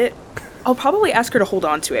put it. I'll probably ask her to hold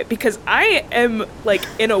on to it, because I am, like,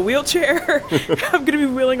 in a wheelchair. I'm gonna be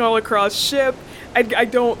wheeling all across ship. I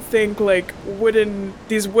don't think, like,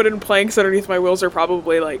 these wooden planks underneath my wheels are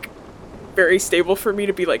probably, like, very stable for me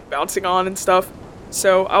to be, like, bouncing on and stuff.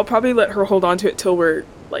 So I'll probably let her hold on to it till we're,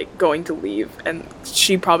 like, going to leave, and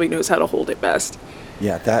she probably knows how to hold it best.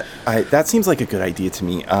 Yeah, that seems like a good idea to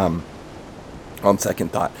me. On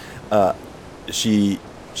second thought, she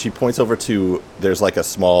points over to, there's like a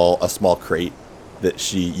small crate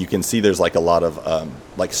that you can see there's like a lot of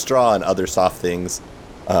like straw and other soft things.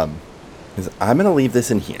 I'm gonna leave this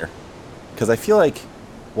in here because I feel like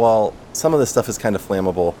while some of this stuff is kind of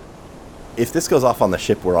flammable, if this goes off on the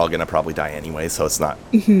ship, we're all gonna probably die anyway, so it's not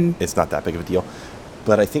that big of a deal.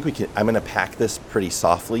 But I think I'm gonna pack this pretty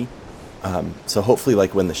softly, so hopefully,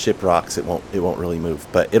 like, when the ship rocks, it won't really move.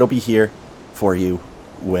 But it'll be here for you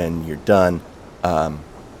when you're done, or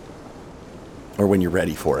when you're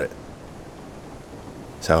ready for it.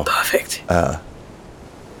 So Perfect. Yeah,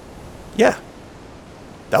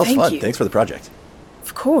 that was Thank fun. you. Thanks for the project.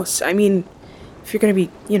 Of course. I mean, if you're going to be,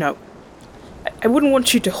 I wouldn't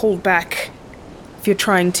want you to hold back if you're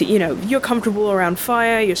trying to, you're comfortable around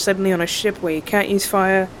fire, you're suddenly on a ship where you can't use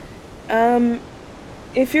fire.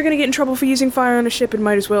 If you're going to get in trouble for using fire on a ship, it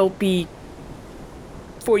might as well be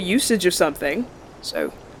for usage of something.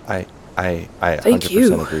 So I Thank 100%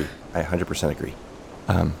 you. agree. I 100% agree.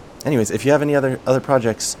 Anyways, if you have any other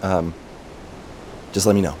projects, just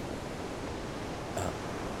let me know.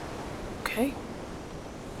 Okay.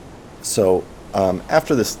 So,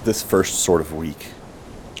 after this first sort of week,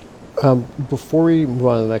 Before we move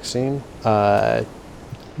on to the next scene,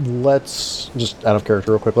 let's, just out of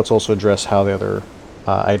character real quick, let's also address how the other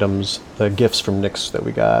items, the gifts from Nyx that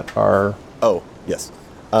we got, are oh, yes.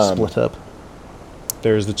 split up.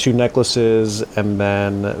 There's the 2 necklaces, and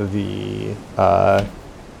then the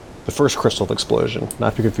first crystal of explosion,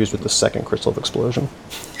 not to be confused with the second crystal of explosion.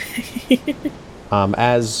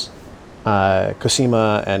 As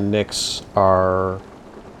Cosima and Nyx are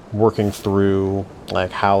working through,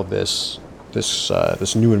 like, how this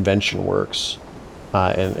new invention works,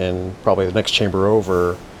 in probably the next chamber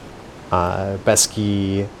over,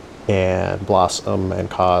 Besky and Blossom and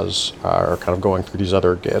Kaz are kind of going through these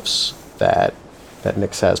other gifts that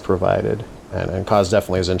Nyx has provided, and Kaz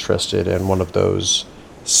definitely is interested in one of those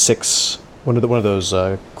one of those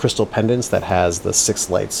crystal pendants that has the 6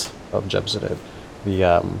 lights of gems in it,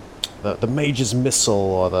 the Mage's Missile,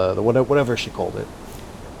 or the whatever she called it.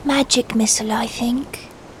 Magic missile, I think.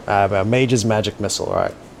 Mage's Magic Missile, all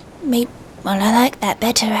right. Well, I like that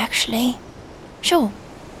better, actually. Sure.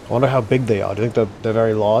 I wonder how big they are. Do you think they're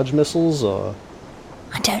very large missiles, or?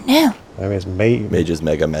 I don't know. I mean, it's Mage's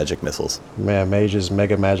Mega Magic Missiles. Yeah, Mage's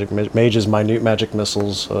Mage's Minute Magic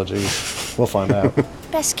Missiles. Oh, geez. We'll find out.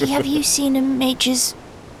 Besky, have you seen a Mage's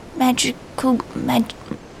magical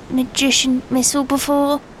magician missile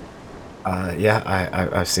before? Yeah,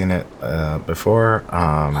 I've seen it before.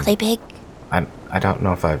 Are they big? I don't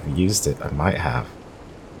know if I've used it. I might have.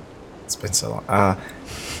 It's been so long.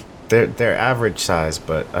 they're average size,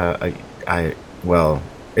 but well,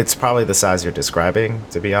 it's probably the size you're describing,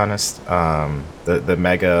 to be honest. The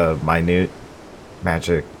mega minute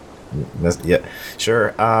magic, yeah,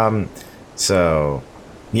 sure. So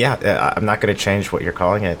yeah, I'm not gonna change what you're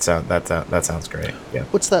calling it. That sounds great. Yeah.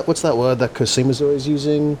 What's that word that Cosima's always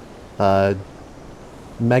using?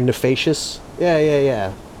 Magnifacious?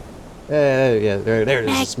 Yeah. There it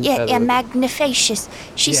is. Magnifacious.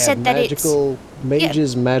 She said that it's...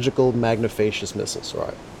 Mage's magical magnifacious missiles,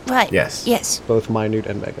 right? Right. Yes. Both minute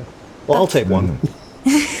and mega. Well, I'll take one.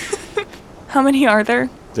 How many are there?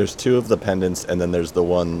 There's 2 of the pendants, and then there's the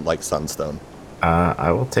one like sunstone.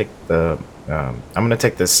 I will take the. I'm gonna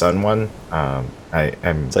take this sun one.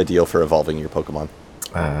 It's ideal for evolving your Pokemon.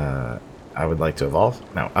 I would like to evolve.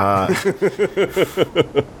 No.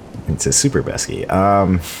 Into Super Besky.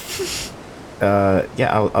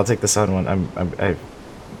 Yeah, I'll take the sun one.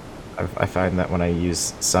 I find that when I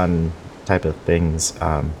use sun type of things,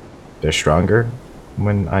 they're stronger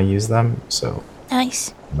when I use them. So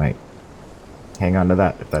Nice. I might hang on to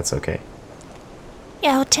that if that's okay.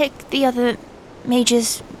 Yeah, I'll take the other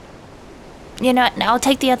mages. I'll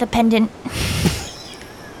take the other pendant.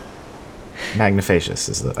 Magnifacious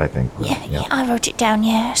is I think. Yeah, I wrote it down,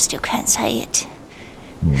 I still can't say it.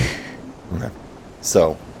 Okay.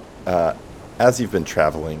 So, as you've been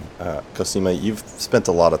traveling, Cosima, you've spent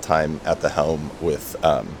a lot of time at the helm with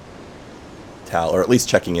Tal, or at least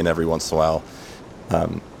checking in every once in a while.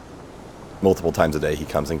 Multiple times a day, he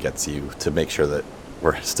comes and gets you to make sure that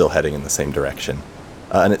we're still heading in the same direction.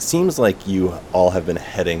 And it seems like you all have been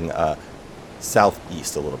heading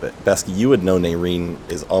southeast a little bit. Besky, you would know Nairine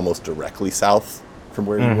is almost directly south from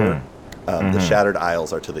where you were. The Shattered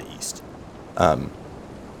Isles are to the east.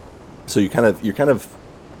 So you're kind of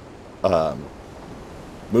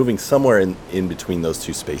moving somewhere in between those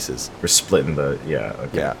 2 spaces. We're splitting the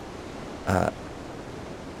okay. Yeah.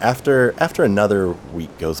 After another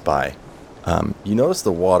week goes by, you notice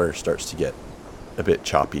the water starts to get a bit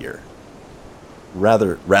choppier,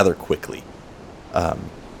 rather quickly.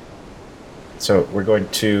 So we're going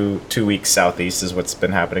 2 weeks southeast is what's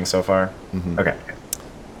been happening so far? Mm-hmm. Okay.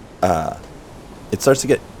 It starts to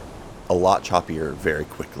get a lot choppier very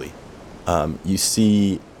quickly. You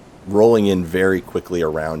see rolling in very quickly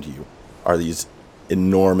around you are these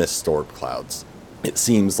enormous storm clouds. It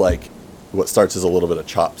seems like what starts as a little bit of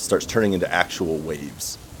chop starts turning into actual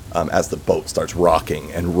waves as the boat starts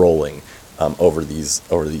rocking and rolling over these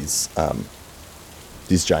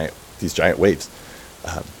giant waves.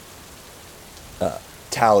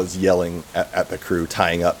 Tal is yelling at the crew,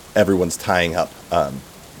 tying up. Everyone's tying up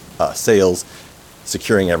sails,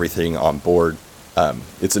 securing everything on board.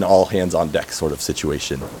 It's an all hands on deck sort of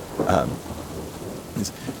situation.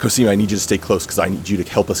 Cosima, I need you to stay close because I need you to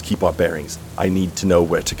help us keep our bearings. I need to know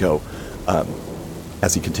where to go.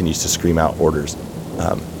 As he continues to scream out orders,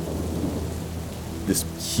 this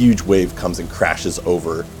huge wave comes and crashes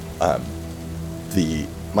over the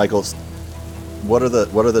Michaels. What are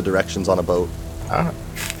the directions on a boat?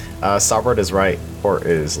 Starboard is right, port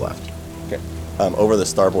is left. Okay. Over the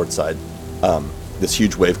starboard side, this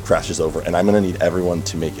huge wave crashes over, and I'm going to need everyone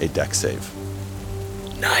to make a deck save.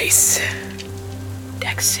 Nice.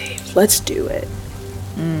 Deck save. Let's do it.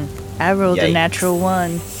 I rolled a natural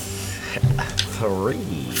 1. 3.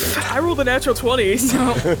 I rolled a natural 20, so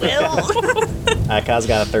Kaz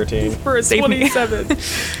got a 13. for a 27.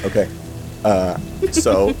 Okay.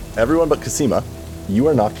 So everyone but Cosima, you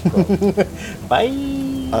are knocked prone. Bye.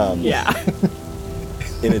 Yeah.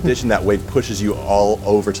 In addition, that wave pushes you all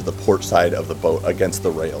over to the port side of the boat against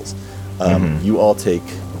the rails. You all take...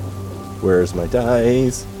 Where's my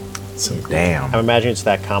dice? So damn. I'm imagining it's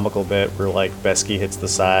that comical bit where like Besky hits the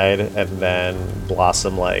side and then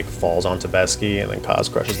Blossom like falls onto Besky and then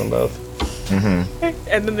Kaz crushes them both.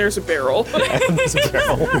 And then there's a barrel.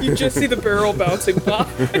 You just see the barrel bouncing by,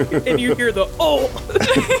 and you hear the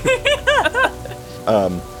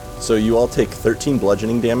So you all take 13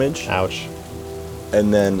 bludgeoning damage. Ouch.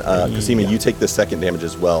 And then, Cosima, you take the second damage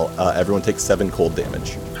as well. Everyone takes 7 cold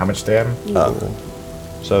damage. How much damn?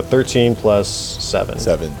 So 13 plus 7.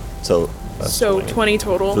 7. So That's so 20. 20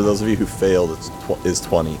 total. for those of you who failed, is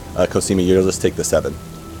 20. Cosima, you'll just take the 7.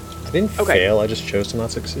 I didn't Okay. fail, I just chose to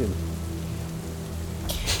not succeed.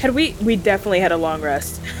 Had we definitely had a long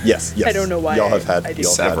rest. Yes. I don't know why Y'all have had I did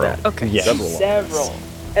y'all have several. had Okay. Yeah. several. long Several.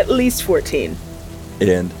 At least 14.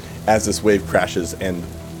 And as this wave crashes and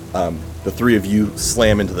the 3 of you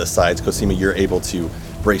slam into the sides, Cosima, you're able to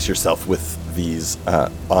brace yourself with these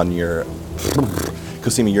on your...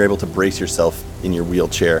 Cosima, you're able to brace yourself in your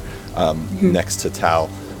wheelchair next to Tal,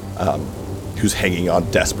 who's hanging on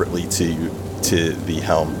desperately to the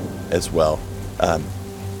helm. as well.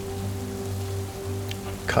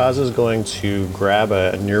 Kaz is going to grab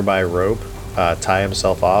a nearby rope, tie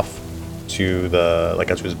himself off to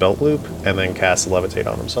to his belt loop, and then cast Levitate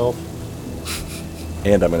on himself.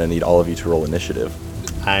 And I'm going to need all of you to roll initiative.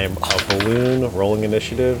 I'm a balloon rolling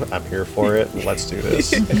initiative. I'm here for it. Let's do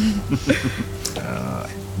this.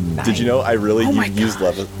 Did you know I really used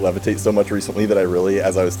levitate so much recently that I really,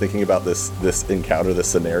 as I was thinking about this encounter, this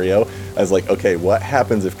scenario, I was like, okay, what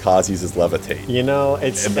happens if Kaz uses levitate? You know,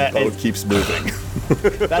 And the boat keeps moving.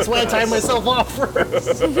 that's why I tied myself off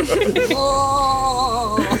first.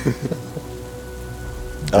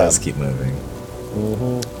 Let's keep moving.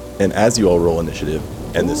 And as you all roll initiative,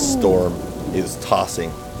 and this storm is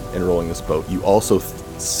tossing and rolling this boat, you also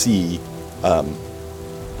see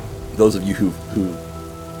those of you who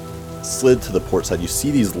slid to the port side, you see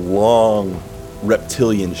these long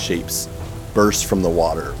reptilian shapes burst from the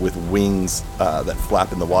water with wings that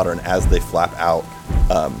flap in the water, and as they flap out,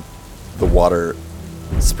 the water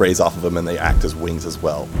sprays off of them and they act as wings as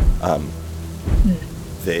well.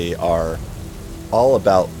 They are all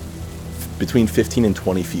about between 15 and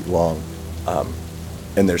 20 feet long,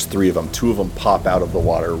 and there's 3 of them. 2 of them pop out of the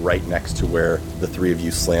water right next to where the 3 of you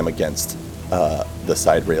slam against the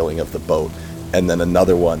side railing of the boat, and then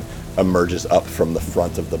another one emerges up from the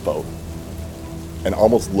front of the boat and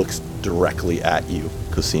almost looks directly at you,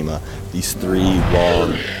 Cosima. These 3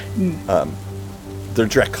 long, they're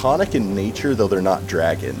draconic in nature, though they're not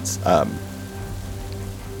dragons.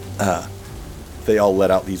 They all let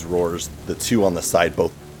out these roars. The 2 on the side,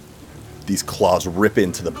 both these claws rip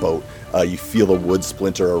into the boat. You feel the wood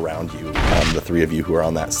splinter around you, the 3 of you who are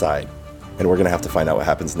on that side. And we're going to have to find out what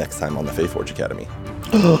happens next time on the Feyforge Academy.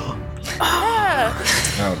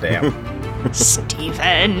 Oh, damn.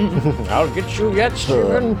 Steven. I'll get you yet,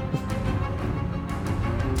 Steven.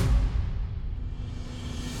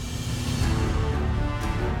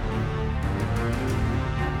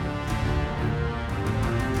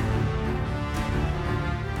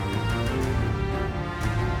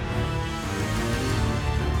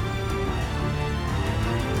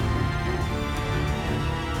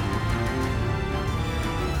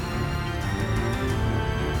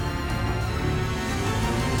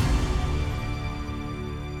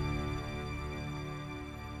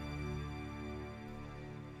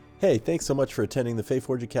 Hey, thanks so much for attending the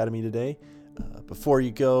Feyforge Academy today. Before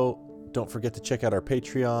you go, don't forget to check out our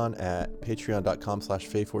Patreon at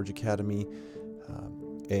patreon.com/FeyforgeAcademy.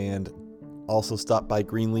 And also stop by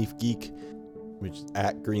Greenleaf Geek, which is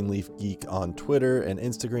at Greenleaf Geek on Twitter and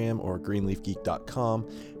Instagram, or greenleafgeek.com.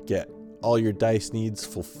 Get all your dice needs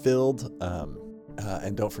fulfilled.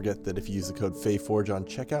 And don't forget that if you use the code Feyforge on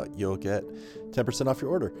checkout, you'll get 10% off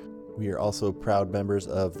your order. We are also proud members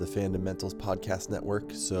of the Fundamentals Podcast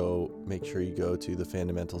Network, so make sure you go to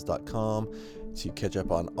thefundamentals.com to catch up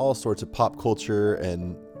on all sorts of pop culture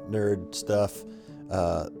and nerd stuff.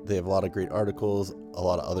 They have a lot of great articles, a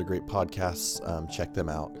lot of other great podcasts. Check them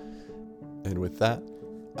out. And with that,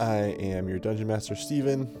 I am your Dungeon Master,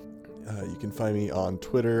 Steven. You can find me on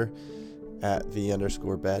Twitter at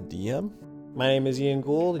 @the_baddDM. My name is Ian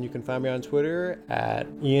Gould, and you can find me on Twitter at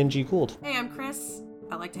ENG Gould. Hey, I'm Chris.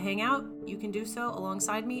 I like to hang out. You can do so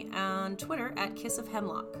alongside me on Twitter at Kiss of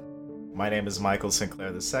Hemlock. My name is Michael Sinclair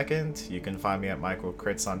II. You can find me at Michael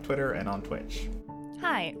Crits on Twitter and on Twitch.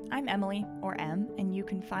 Hi, I'm Emily, or Em, and you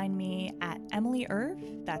can find me at Emily Irv,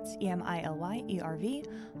 that's EMILYERV,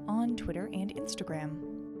 on Twitter and Instagram.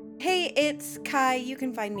 Hey, it's Kai. You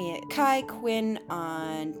can find me at Kai Quinn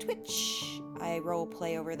on Twitch. I role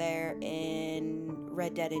play over there in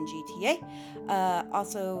Red Dead and GTA.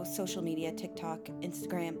 Also, social media, TikTok,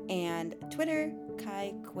 Instagram, and Twitter,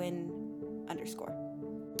 Kai Quinn _.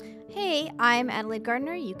 Hey, I'm Adelaide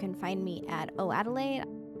Gardner. You can find me at Adelaide.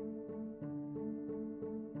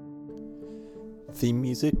 Theme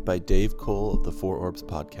music by Dave Cole of the Four Orbs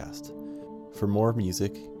Podcast. For more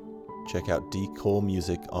music, check out D. Cole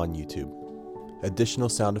Music on YouTube. Additional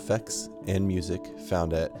sound effects and music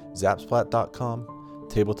found at zapsplat.com,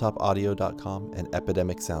 tabletopaudio.com, and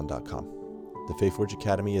epidemicsound.com. The Feyforge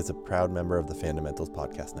Academy is a proud member of the Fundamentals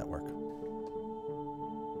Podcast Network.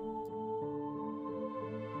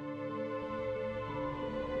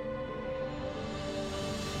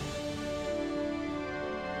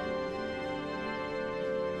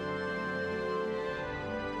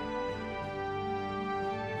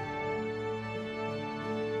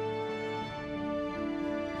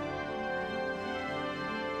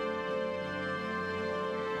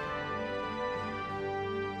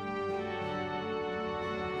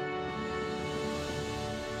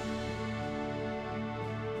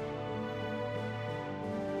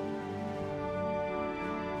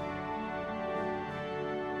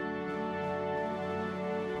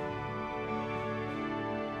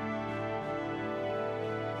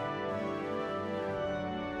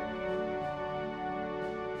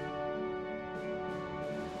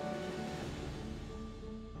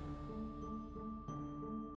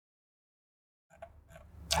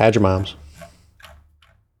 Had your moms.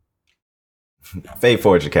 Fate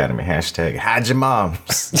Forge Academy. Hashtag had your moms.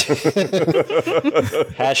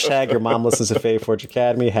 Hashtag your mom listens to Fae Forge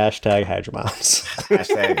Academy. Hashtag had your moms.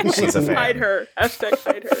 Hashtag she's a fan. Hide her. Hashtag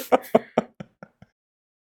hide her.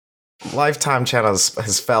 Lifetime channel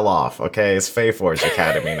has fell off. Okay, it's Fae Forge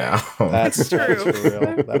Academy now. That's for real.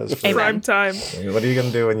 That is for real. Prime time. What are you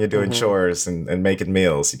gonna do when you're doing chores and making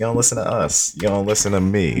meals? You're gonna listen to us. You're gonna listen to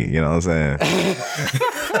me. You know what I'm saying?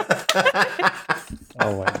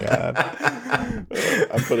 Oh my god.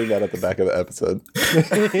 I'm putting that at the back of the episode.